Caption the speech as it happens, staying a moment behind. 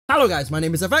Hello guys, my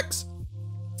name is FX,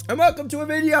 and welcome to a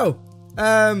video.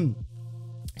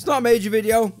 It's not a major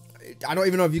video. I don't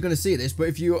even know if you're going to see this, but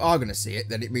if you are going to see it,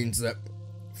 then it means that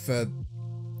for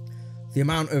the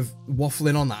amount of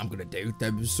waffling on that I'm going to do,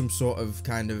 there was some sort of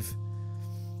kind of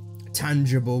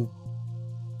tangible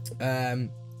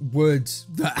words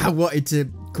that I wanted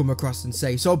to come across and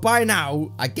say. So by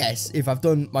now, I guess, if I've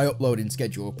done my uploading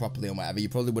schedule properly or whatever, you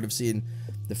probably would have seen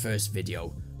the first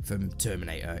video from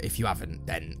Terminator. If you haven't,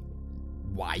 then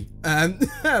why?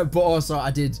 But also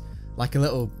I did like a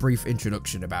little brief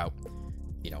introduction about,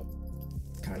 you know,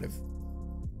 kind of,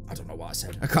 I don't know what I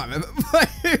said, I can't remember, but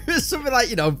it was something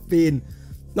like, you know, being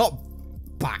not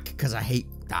back, because I hate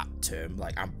that term,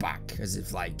 like I'm back as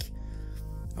if like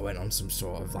I went on some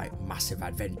sort of like massive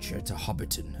adventure to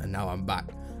Hobbiton and now I'm back.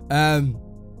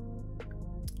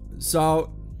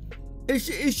 So it's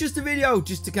just a video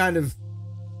just to kind of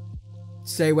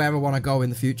say where I want to go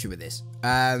in the future with this.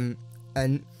 And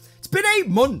it's been 8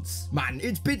 months, man.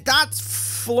 That's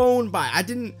flown by. I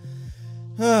didn't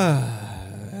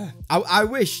I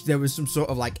wish there was some sort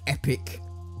of like epic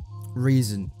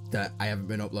reason that I haven't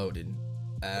been uploading,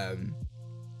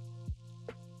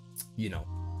 you know,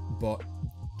 but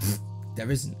there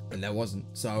isn't, and there wasn't.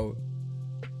 So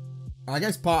I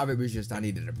guess part of it was just I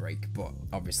needed a break, but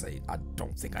obviously I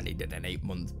don't think I needed an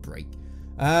 8-month break.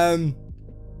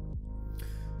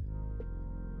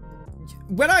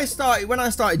 When I started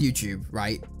YouTube,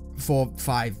 right,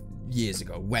 4-5 years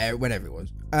ago, whenever it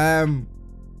was, I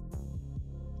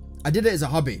did it as a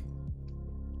hobby.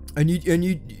 And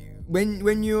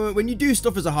when you do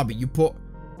stuff as a hobby, you put,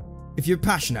 if you're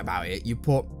passionate about it, you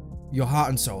put your heart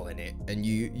and soul in it, and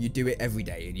you do it every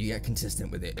day, and you get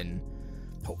consistent with it, and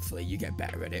hopefully you get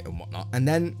better at it and whatnot. And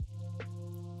then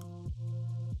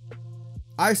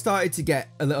I started to get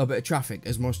a little bit of traffic,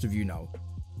 as most of you know.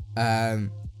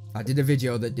 I did a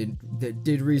video that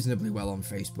did reasonably well on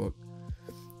Facebook,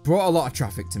 brought a lot of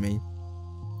traffic to me,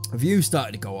 views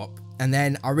started to go up, and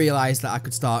then I realized that I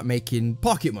could start making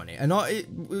pocket money. And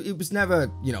it was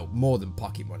never, you know, more than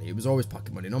pocket money. It was always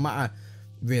pocket money, no matter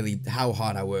really how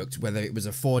hard I worked, whether it was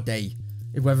a 4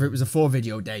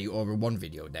 video day or a 1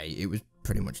 video day, it was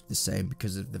pretty much the same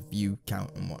because of the view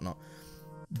count and whatnot.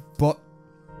 But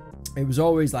it was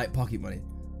always like pocket money.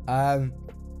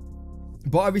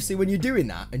 But obviously when you're doing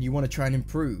that and you want to try and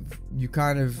improve, you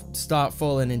kind of start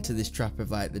falling into this trap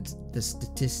of like the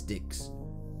statistics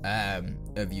of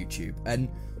YouTube. And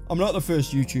I'm not the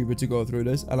first YouTuber to go through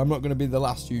this, and I'm not going to be the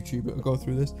last YouTuber to go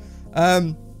through this.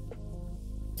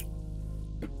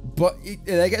 But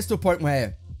it gets to a point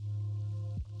where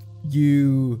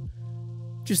you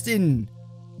just in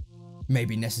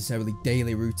maybe necessarily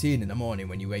daily routine in the morning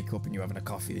when you wake up and you're having a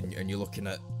coffee and you're looking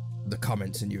at the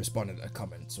comments and you're responding to the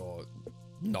comments, or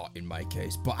not in my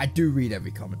case, but I do read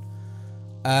every comment.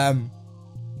 I'm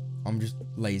just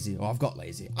lazy, or I've got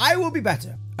lazy. I will be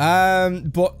better.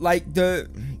 But like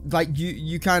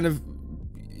you kind of,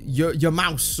 your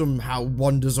mouse somehow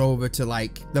wanders over to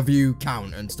like the view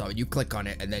count and stuff. You click on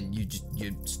it and then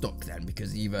you're stuck then,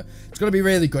 because either it's gonna be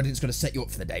really good and it's gonna set you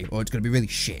up for the day, or it's gonna be really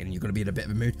shit and you're gonna be in a bit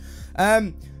of a mood.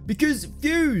 Because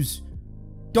views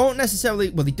don't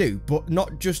necessarily, well, they do, but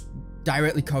not just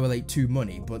directly correlate to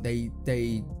money, but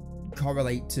they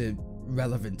correlate to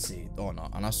relevancy or not.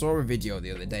 And I saw a video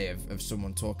the other day of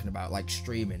someone talking about like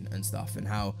streaming and stuff, and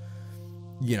how,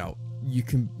 you know, you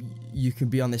can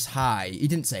be on this high. He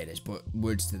didn't say this, but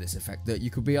words to this effect, that you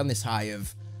could be on this high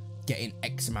of getting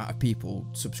X amount of people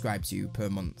subscribed to you per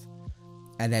month,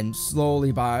 and then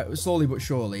slowly but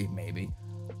surely, maybe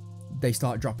they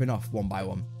start dropping off one by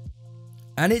one.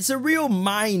 And it's a real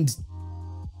mind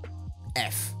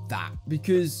F that,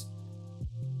 because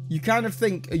you kind of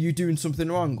think, are you doing something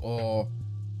wrong? Or,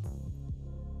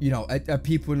 you know, are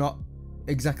people not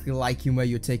exactly liking where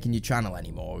you're taking your channel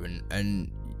anymore?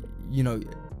 And you know,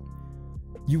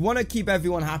 you want to keep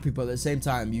everyone happy, but at the same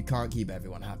time, you can't keep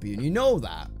everyone happy, and you know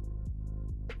that.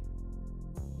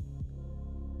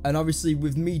 And obviously,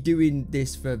 with me doing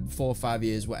this for 4 or 5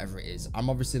 years, whatever it is, I'm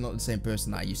obviously not the same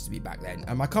person that I used to be back then.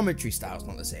 And my commentary style's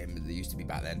not the same as it used to be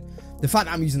back then. The fact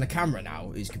that I'm using the camera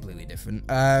now is completely different.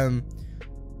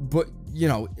 But, you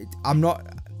know, I'm not...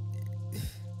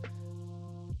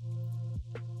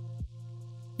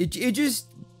 It just...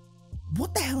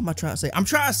 What the hell am I trying to say? I'm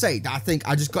trying to say that I think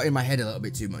I just got in my head a little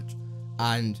bit too much.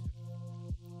 And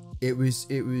it was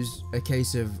a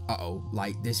case of, uh-oh,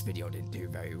 like, this video didn't do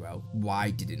very well. Why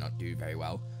did it not do very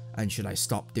well? And should I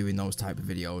stop doing those type of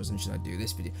videos? And should I do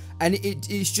this video? And it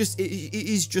is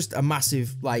just a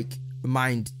massive, like,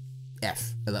 mind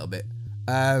F a little bit.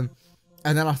 And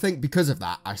then I think because of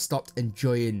that, I stopped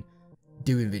enjoying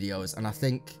doing videos, and I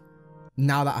think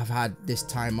now that I've had this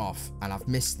time off and I've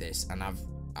missed this, and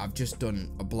I've just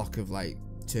done a block of like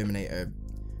Terminator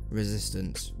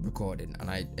Resistance recording, and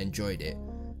I enjoyed it.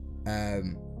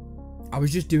 I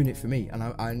was just doing it for me,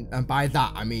 and by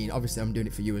that I mean obviously I'm doing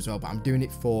it for you as well, but I'm doing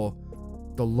it for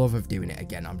the love of doing it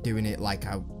again. I'm doing it like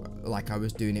I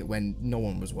was doing it when no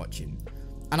one was watching,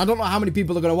 and I don't know how many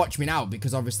people are gonna watch me now,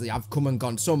 because obviously I've come and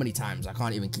gone so many times I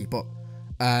can't even keep up.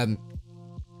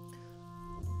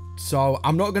 So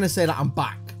I'm not gonna say that I'm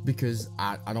back, because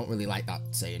I don't really like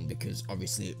that saying, because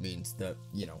obviously it means that,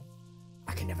 you know,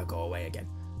 I can never go away again.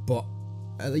 But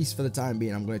at least for the time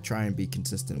being, I'm gonna try and be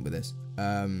consistent with this.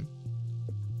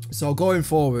 So going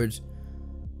forward,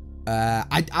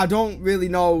 I don't really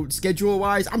know schedule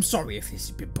wise. I'm sorry if this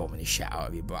has been bumming the shit out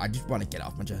of you, but I just want to get it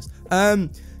off my chest.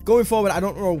 Going forward, I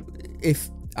don't know if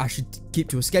I should keep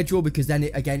to a schedule, because then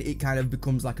it kind of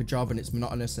becomes like a job and it's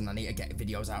monotonous, and I need to get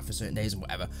videos out for certain days and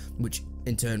whatever, which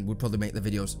in turn would probably make the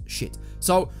videos shit.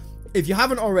 So if you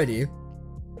haven't already,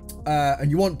 and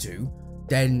you want to,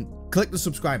 then click the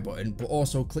subscribe button, but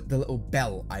also click the little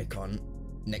bell icon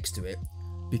next to it,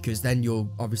 because then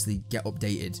you'll obviously get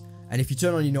updated. And if you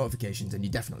turn on your notifications, then you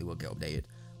definitely will get updated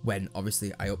when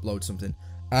obviously I upload something.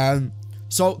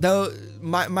 So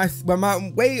my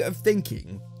way of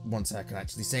thinking, once I can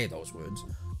actually say those words,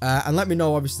 and let me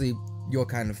know obviously your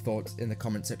kind of thoughts in the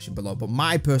comment section below, but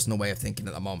my personal way of thinking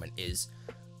at the moment is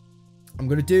I'm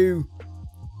gonna do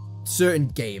certain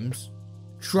games,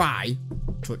 try,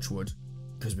 touch wood,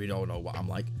 because we don't know what I'm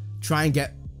like, try and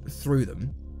get through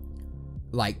them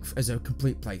like as a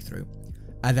complete playthrough.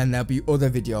 And then there'll be other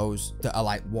videos that are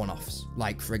like one-offs,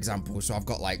 like for example, so I've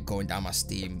got like going down my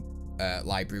Steam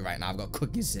library right now, I've got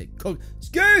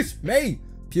excuse me,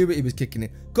 puberty was kicking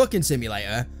in, Cooking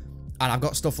Simulator, and I've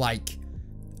got stuff like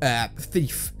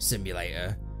Thief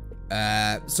Simulator,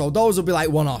 so those will be like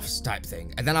one-offs type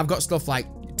thing. And then I've got stuff like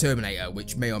Terminator,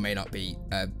 which may or may not be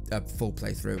a full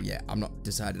playthrough yet, I'm not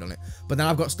decided on it. But then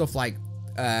I've got stuff like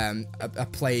a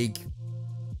Plague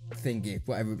thingy,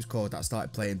 whatever it was called, that I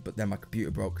started playing, but then my computer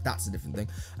broke. That's a different thing.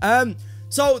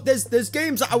 So there's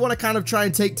games that I want to kind of try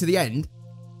and take to the end,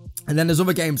 and then there's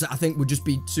other games that I think would just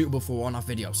be suitable for one-off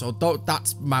video. So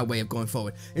that's my way of going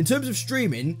forward. In terms of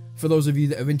streaming, for those of you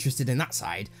that are interested in that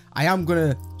side, I am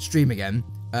gonna stream again.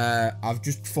 I've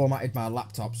just formatted my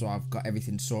laptop, so I've got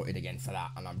everything sorted again for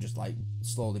that, and I'm just like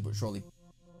slowly but surely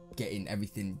getting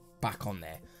everything back on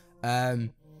there.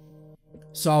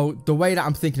 So the way that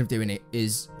I'm thinking of doing it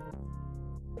is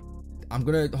I'm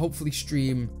gonna hopefully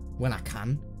stream when I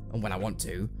can and when I want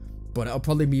to, but it'll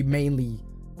probably be mainly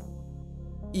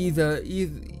either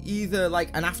like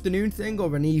an afternoon thing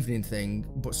or an evening thing,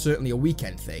 but certainly a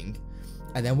weekend thing.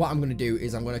 And then what I'm gonna do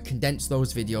is I'm gonna condense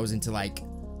those videos into like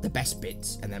the best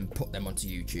bits and then put them onto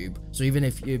YouTube. So even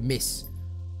if you miss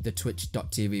the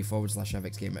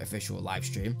twitch.tv/AvexGamerOfficial live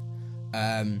stream,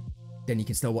 then you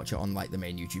can still watch it on like the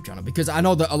main YouTube channel, because I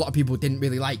know that a lot of people didn't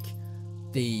really like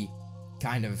the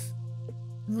kind of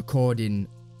recording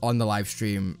on the live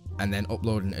stream and then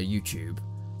uploading to YouTube.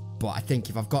 But I think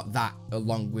if I've got that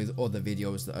along with other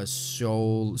videos that are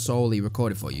solely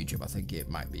recorded for YouTube, I think it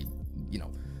might be, you know,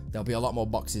 there'll be a lot more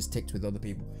boxes ticked with other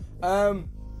people.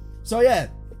 So yeah,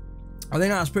 I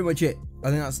think that's pretty much it. I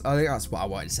think that's what I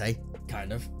wanted to say.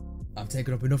 Kind of. I've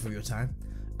taken up enough of your time.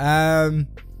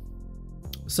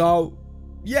 So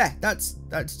yeah, that's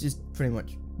just pretty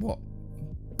much what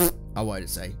I wanted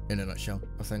to say in a nutshell,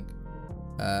 I think.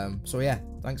 So yeah,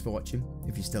 thanks for watching.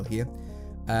 If you're still here,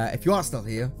 if you are still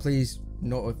here, please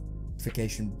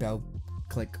notification bell,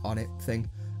 click on it thing.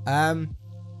 And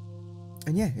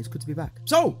yeah, it's good to be back.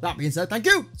 So that being said, thank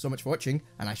you so much for watching,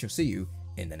 and I shall see you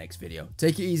in the next video.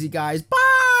 Take it easy, guys. Bye.